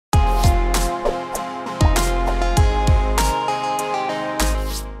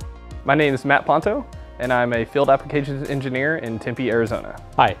My name is Matt Ponto, and I'm a Field Applications Engineer in Tempe, Arizona.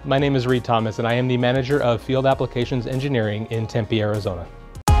 Hi, my name is Reed Thomas, and I am the Manager of Field Applications Engineering in Tempe, Arizona.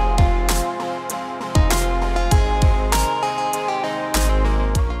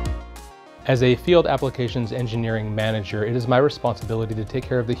 As a Field Applications Engineering Manager, it is my responsibility to take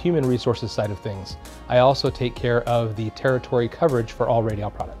care of the human resources side of things. I also take care of the territory coverage for all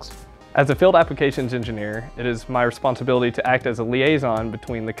Radiall products. As a Field Applications Engineer, it is my responsibility to act as a liaison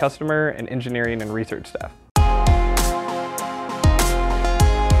between the customer and engineering and research staff.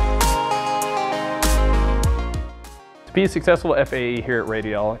 To be a successful FAE here at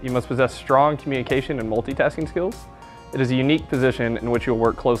Radiall, you must possess strong communication and multitasking skills. It is a unique position in which you'll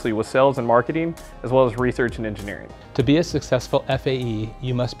work closely with sales and marketing, as well as research and engineering. To be a successful FAE,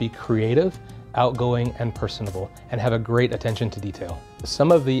 you must be creative, outgoing, and personable, and have a great attention to detail.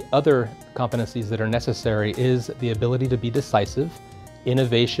 Some of the other competencies that are necessary is the ability to be decisive,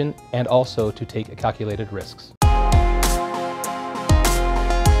 innovation, and also to take calculated risks.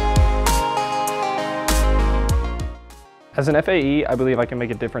 As an FAE, I believe I can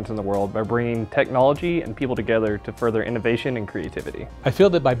make a difference in the world by bringing technology and people together to further innovation and creativity. I feel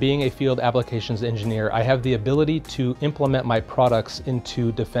that by being a field applications engineer, I have the ability to implement my products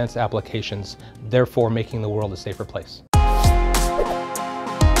into defense applications, therefore making the world a safer place.